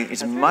want to tell you.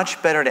 It's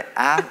much better to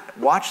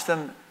watch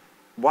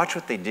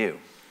what they do.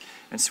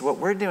 And so what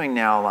we're doing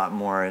now a lot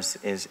more is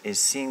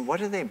seeing, what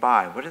do they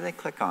buy? What do they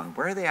click on?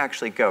 Where do they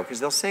actually go? Because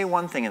they'll say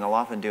one thing and they'll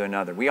often do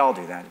another. We all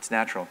do that. It's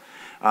natural.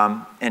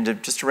 And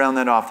just to round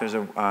that off, there's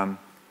a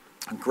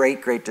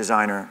great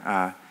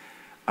designer,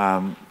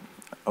 a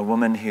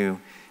woman who,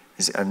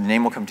 a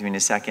name will come to me in a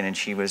second, and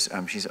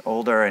she's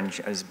older and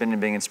has been a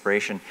big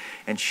inspiration.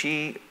 And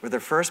with her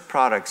first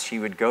products, she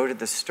would go to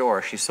the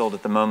store. She sold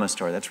at the MoMA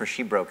store. That's where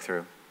she broke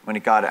through when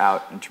it got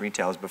out into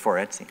retail. It was before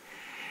Etsy.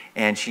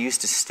 And she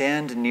used to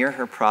stand near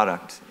her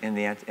product in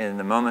the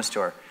MoMA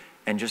store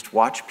and just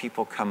watch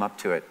people come up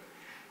to it.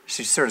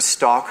 She'd sort of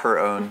stalk her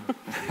own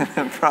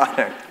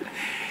product.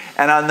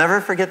 And I'll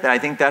never forget that. I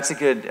think that's a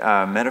good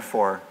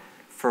metaphor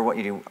for what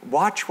you do.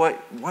 Watch what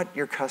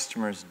your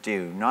customers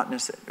do. Not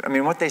necessarily, I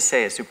mean, what they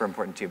say is super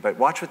important too, but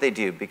watch what they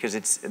do, because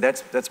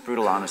that's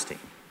brutal honesty.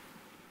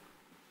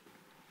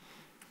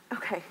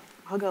 Okay,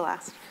 I'll go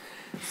last.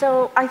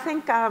 So I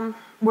think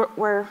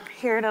we're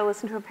here to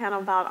listen to a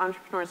panel about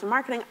entrepreneurs and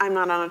marketing. I'm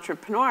not an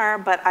entrepreneur,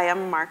 but I am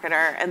a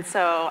marketer. And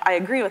so I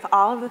agree with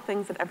all of the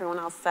things that everyone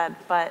else said.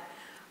 But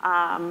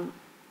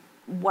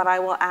what I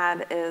will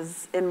add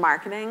is in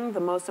marketing, the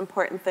most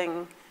important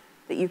thing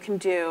that you can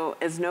do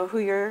is know who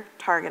your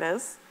target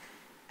is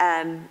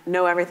and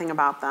know everything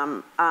about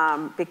them.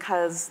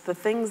 Because the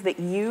things that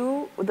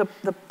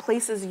the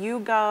places you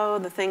go,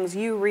 the things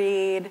you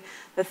read,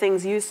 the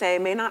things you say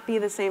may not be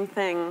the same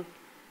thing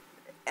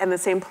and the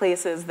same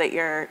places that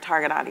your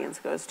target audience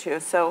goes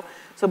to. So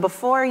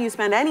before you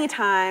spend any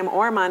time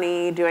or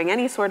money doing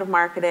any sort of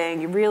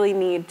marketing, you really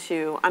need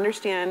to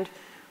understand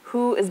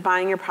who is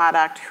buying your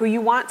product, who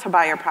you want to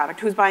buy your product,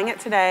 who's buying it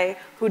today,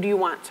 who do you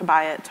want to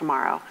buy it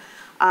tomorrow.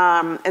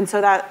 And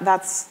so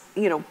that's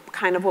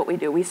kind of what we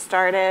do. We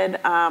started,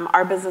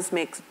 our business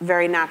makes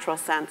very natural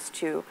sense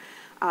to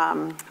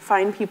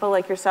find people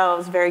like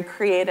yourselves, very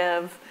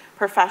creative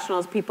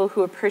professionals, people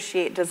who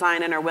appreciate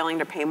design and are willing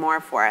to pay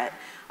more for it.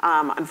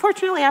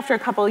 Unfortunately, after a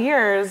couple of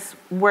years,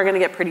 we're going to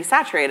get pretty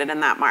saturated in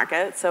that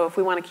market. So if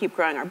we want to keep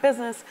growing our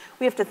business,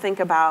 we have to think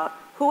about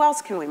who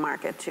else can we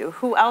market to?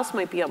 Who else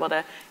might be able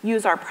to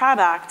use our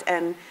product?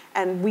 And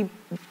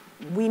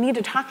we need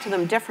to talk to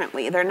them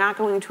differently. They're not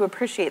going to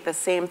appreciate the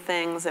same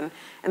things and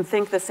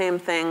think the same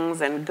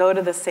things and go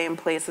to the same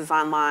places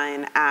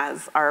online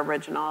as our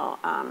original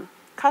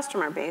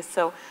customer base.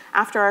 So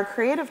after our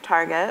creative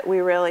target, we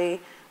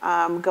really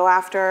go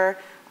after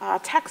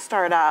tech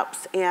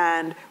startups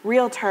and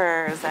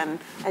realtors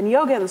and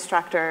yoga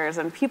instructors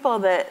and people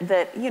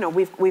that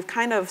we've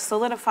kind of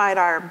solidified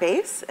our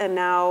base, and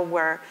now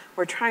we're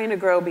trying to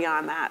grow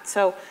beyond that.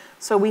 So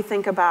we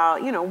think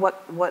about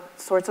what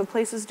sorts of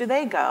places do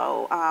they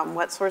go,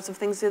 what sorts of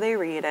things do they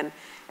read, and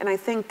I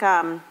think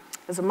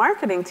as a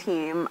marketing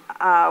team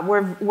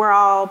we're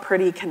all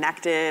pretty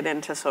connected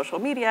into social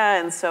media,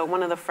 and so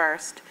one of the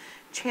first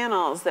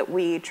channels that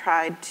we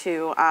tried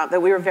to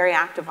that we were very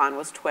active on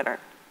was Twitter.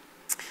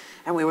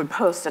 And we would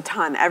post a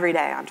ton every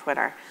day on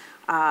Twitter.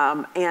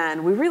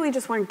 And we really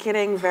just weren't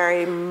getting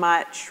very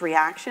much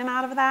reaction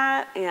out of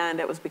that.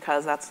 And it was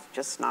because that's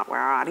just not where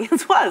our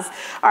audience was.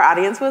 Our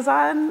audience was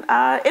on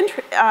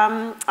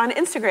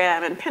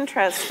Instagram and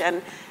Pinterest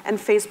and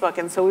Facebook.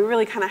 And so we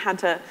really kind of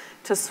had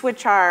to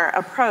switch our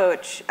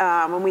approach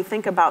when we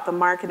think about the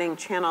marketing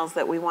channels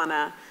that we want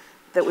to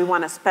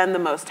spend the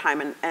most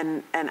time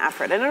and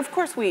effort. And of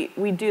course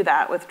we do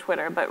that with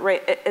Twitter, but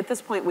right at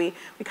this point we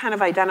kind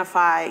of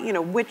identify,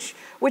 which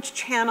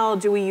channel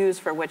do we use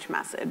for which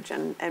message,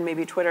 and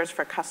maybe Twitter's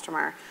for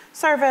customer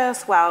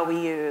service, while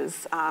we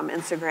use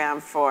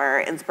Instagram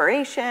for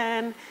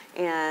inspiration,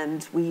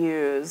 and we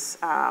use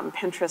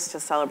Pinterest to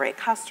celebrate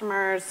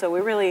customers. So we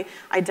really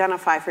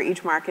identify for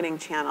each marketing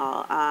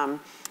channel,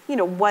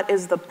 what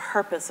is the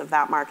purpose of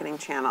that marketing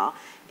channel,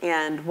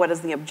 and what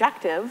is the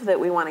objective that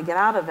we want to get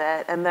out of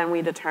it, and then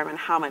we determine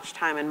how much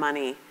time and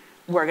money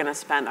we're going to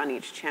spend on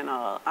each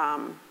channel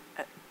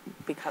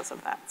because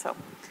of that. So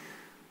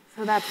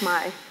that's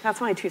my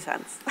 2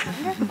 cents.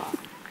 Wonderful,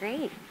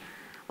 great.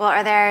 Well,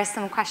 are there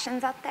some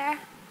questions out there?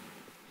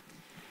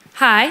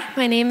 Hi,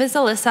 my name is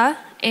Alyssa,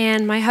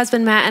 and my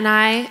husband Matt and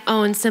I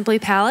own Simply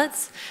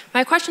Palettes.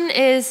 My question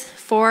is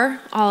for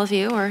all of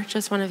you, or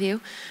just one of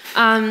you.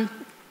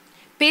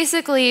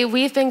 Basically,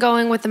 we've been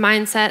going with the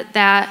mindset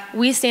that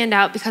we stand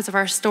out because of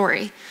our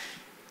story.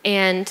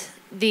 And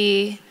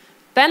the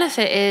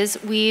benefit is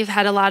we've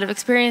had a lot of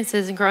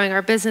experiences in growing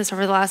our business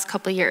over the last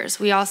couple of years.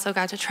 We also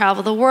got to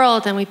travel the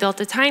world, and we built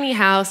a tiny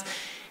house,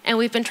 and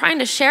we've been trying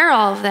to share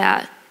all of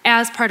that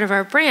as part of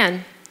our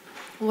brand.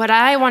 What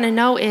I want to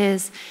know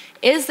is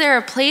there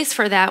a place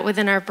for that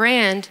within our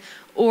brand,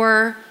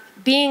 or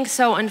being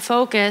so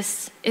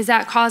unfocused, is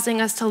that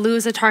causing us to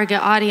lose a target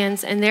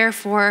audience and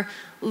therefore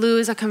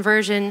lose a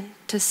conversion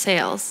to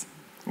sales?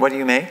 What do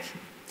you make?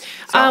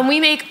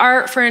 We make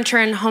art, furniture,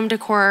 and home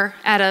decor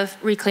out of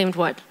reclaimed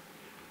wood.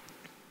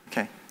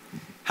 Okay.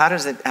 How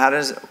does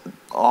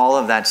all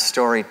of that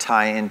story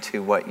tie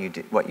into what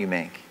you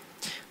make?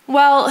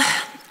 Well,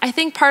 I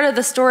think part of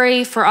the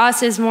story for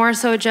us is more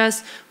so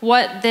just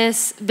what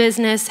this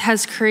business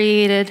has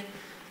created,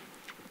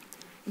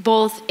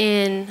 both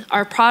in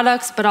our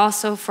products, but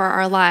also for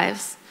our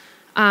lives.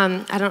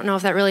 I don't know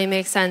if that really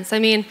makes sense. I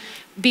mean,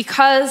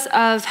 because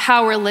of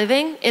how we're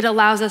living, it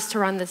allows us to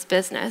run this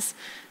business.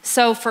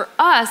 So for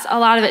us, a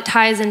lot of it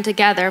ties in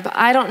together, but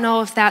I don't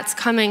know if that's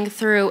coming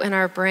through in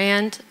our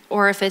brand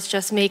or if it's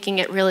just making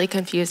it really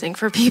confusing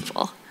for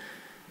people.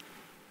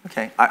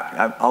 Okay,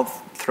 I'll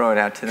throw it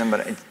out to them,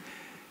 but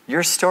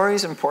your story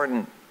is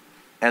important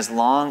as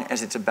long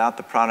as it's about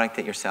the product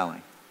that you're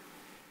selling.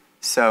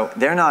 So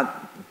you're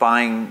not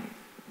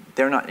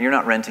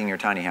renting your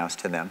tiny house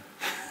to them.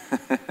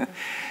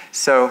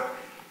 So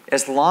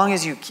as long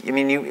as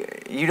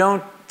you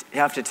don't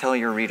have to tell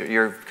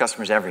your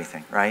customers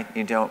everything, right?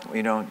 It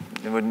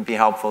wouldn't be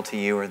helpful to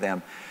you or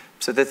them.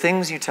 So the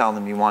things you tell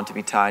them you want to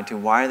be tied to,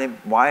 why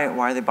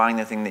are they buying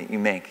the thing that you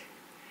make?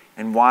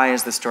 And why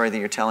is the story that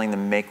you're telling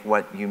them make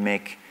what you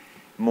make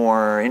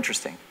more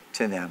interesting?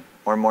 to them,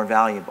 or more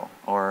valuable,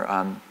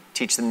 or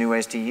teach them new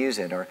ways to use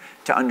it, or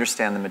to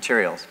understand the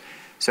materials.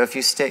 So if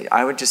you stay,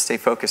 I would just stay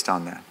focused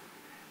on that.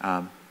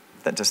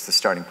 That's just the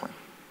starting point.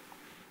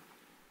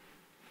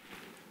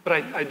 But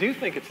I do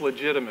think it's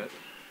legitimate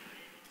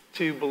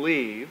to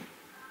believe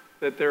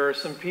that there are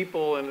some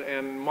people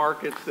and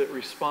markets that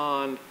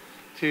respond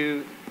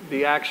to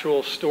the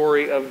actual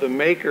story of the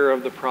maker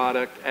of the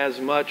product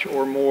as much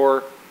or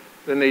more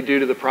than they do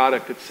to the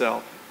product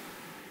itself.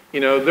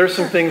 You know, there's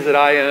some things that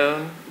I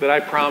own that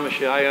I promise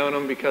you I own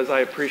them because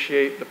I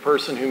appreciate the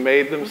person who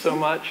made them so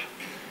much.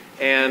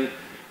 And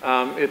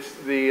it's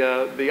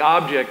the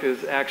object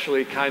is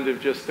actually kind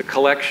of just the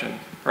collection,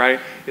 right?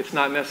 It's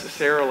not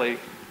necessarily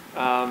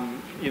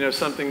you know,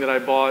 something that I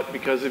bought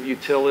because of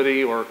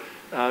utility or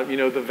you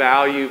know, the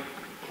value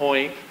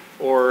point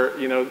or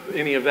you know,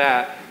 any of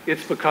that.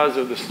 It's because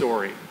of the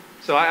story.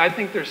 So I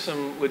think there's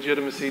some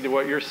legitimacy to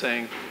what you're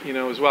saying, you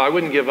know, as well. I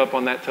wouldn't give up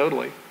on that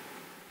totally.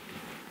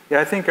 Yeah,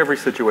 I think every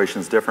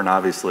situation is different,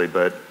 obviously,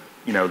 but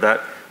you know,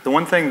 that the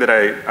one thing that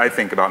I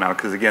think about now,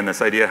 because again,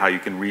 this idea how you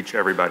can reach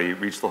everybody,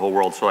 reach the whole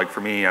world. So like for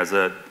me as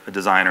a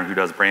designer who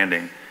does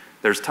branding,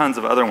 there's tons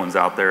of other ones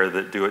out there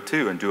that do it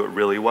too and do it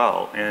really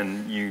well.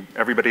 And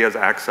everybody has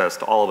access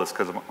to all of us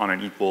because on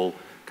an equal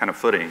kind of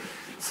footing.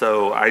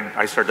 So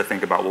I start to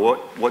think about, well,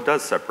 what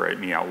does separate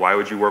me out? Why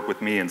would you work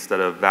with me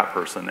instead of that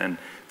person? And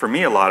for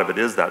me, a lot of it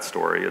is that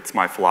story. It's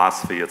my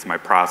philosophy, it's my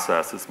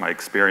process, it's my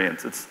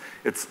experience,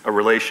 it's a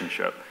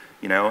relationship,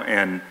 you know?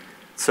 And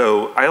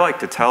so I like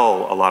to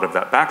tell a lot of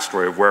that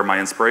backstory of where my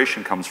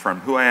inspiration comes from,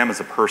 who I am as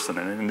a person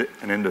and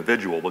an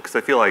individual, because I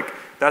feel like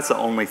that's the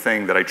only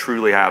thing that I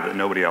truly have that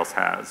nobody else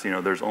has. You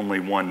know, there's only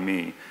one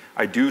me.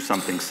 I do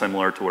something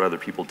similar to what other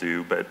people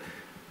do, but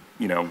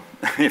you know,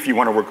 if you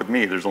want to work with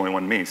me, there's only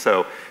one me.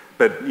 So,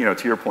 but you know,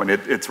 to your point,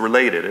 it's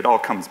related. It all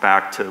comes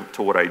back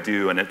to what I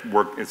do, and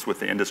it's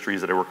with the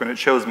industries that I work in. It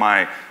shows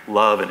my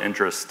love and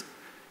interest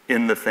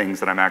in the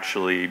things that I'm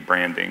actually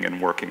branding and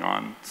working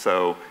on.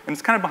 So, and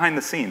it's kind of behind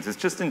the scenes. It's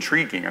just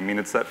intriguing. I mean,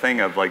 it's that thing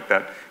of like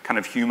that kind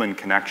of human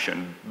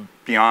connection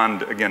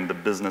beyond, again, the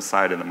business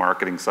side and the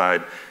marketing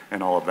side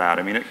and all of that.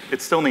 I mean,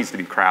 it still needs to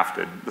be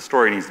crafted. The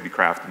story needs to be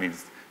crafted,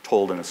 needs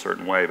told in a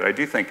certain way. But I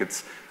do think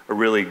it's a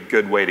really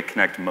good way to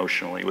connect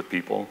emotionally with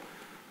people.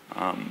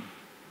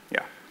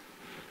 Yeah.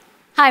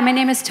 Hi, my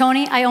name is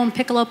Tony. I own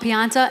Piccolo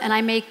Pianta, and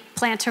I make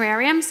plant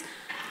terrariums.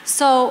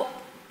 So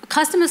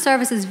customer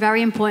service is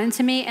very important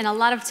to me, and a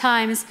lot of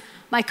times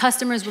my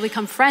customers will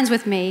become friends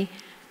with me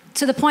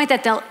to the point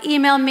that they'll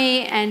email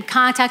me and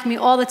contact me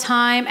all the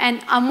time.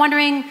 And I'm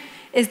wondering,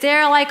 is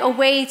there like a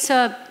way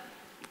to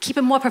keep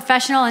it more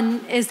professional,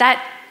 and is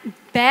that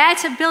bad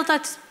to build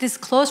up these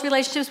close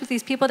relationships with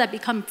these people that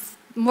become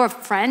more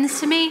friends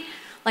to me?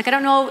 Like, I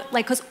don't know,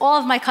 like, because all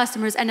of my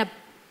customers end up,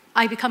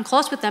 I become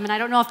close with them, and I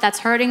don't know if that's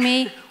hurting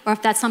me or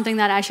if that's something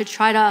that I should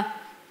try to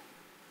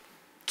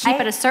keep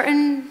at a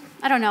certain,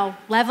 I don't know,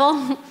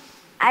 level.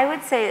 I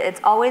would say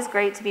it's always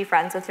great to be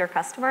friends with your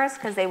customers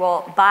because they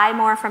will buy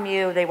more from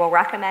you, they will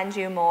recommend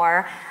you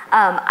more.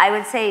 I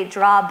would say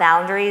draw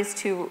boundaries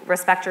to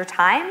respect your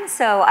time.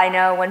 So I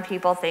know when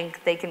people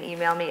think they can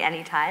email me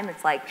anytime,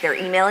 it's like they're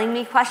emailing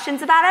me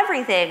questions about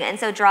everything. And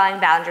so drawing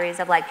boundaries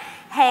of like,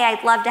 hey,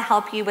 I'd love to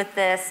help you with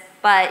this,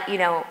 but you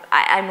know,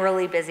 I'm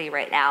really busy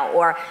right now.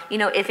 Or you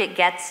know, if it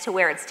gets to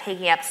where it's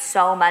taking up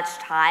so much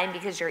time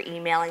because you're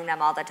emailing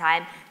them all the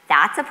time,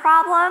 that's a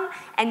problem.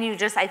 And you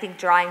just, I think,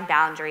 drawing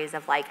boundaries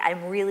of like,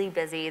 I'm really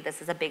busy, this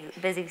is a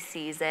busy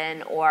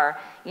season, or,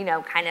 you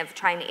know, kind of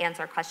trying to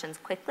answer questions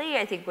quickly,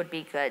 I think would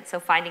be good. So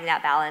finding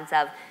that balance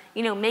of,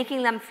 you know,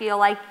 making them feel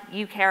like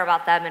you care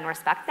about them and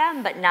respect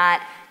them, but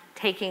not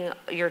taking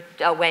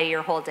away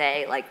your whole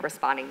day, like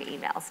responding to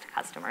emails to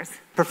customers.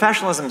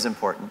 Professionalism is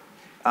important.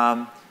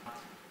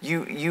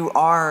 You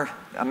are,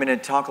 I'm going to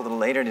talk a little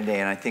later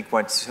today, and I think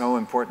what's so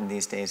important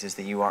these days is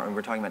that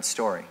we're talking about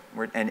story.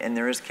 And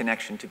there is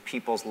connection to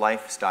people's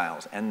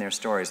lifestyles and their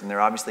stories, and they're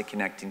obviously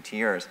connecting to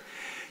yours.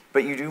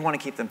 But you do want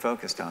to keep them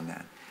focused on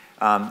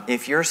that.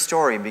 If your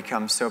story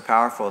becomes so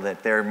powerful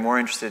that they're more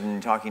interested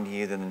in talking to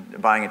you than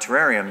buying a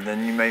terrarium,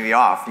 then you may be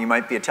off. You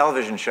might be a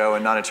television show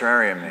and not a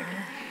terrarium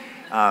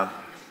maker.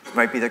 You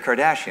might be the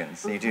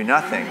Kardashians. You do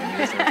nothing and you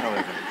just have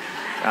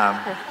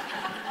television.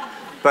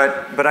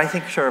 But I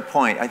think, to a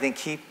point, I think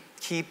keep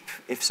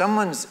if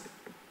someone's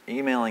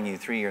emailing you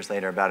 3 years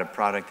later about a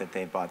product that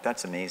they bought,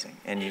 that's amazing.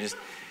 And you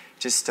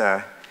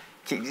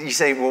you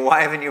say, well,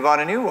 why haven't you bought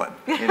a new one?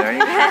 You know, you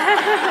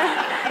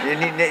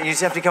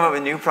just have to come up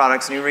with new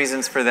products, new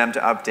reasons for them to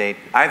update.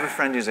 I have a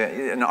friend who's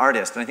an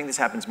artist, and I think this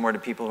happens more to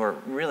people who are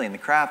really in the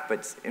craft,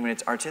 but when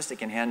it's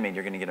artistic and handmade,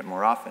 you're going to get it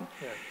more often.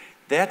 Yeah.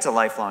 That's a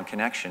lifelong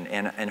connection,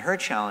 and her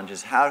challenge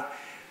is how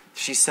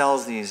she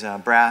sells these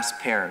brass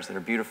pears that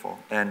are beautiful,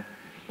 and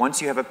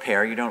once you have a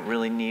pair, you don't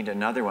really need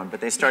another one,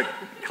 but they start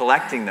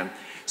collecting them.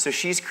 So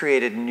she's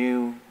created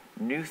new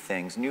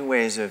things, new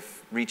ways of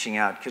reaching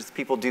out, because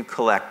people do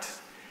collect.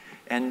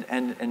 And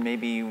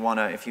maybe you want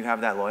to, if you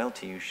have that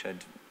loyalty, you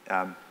should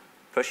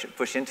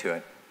push into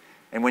it.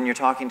 And when you're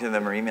talking to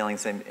them or emailing,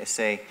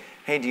 say,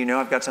 hey, do you know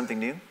I've got something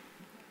new?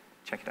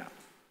 check it out.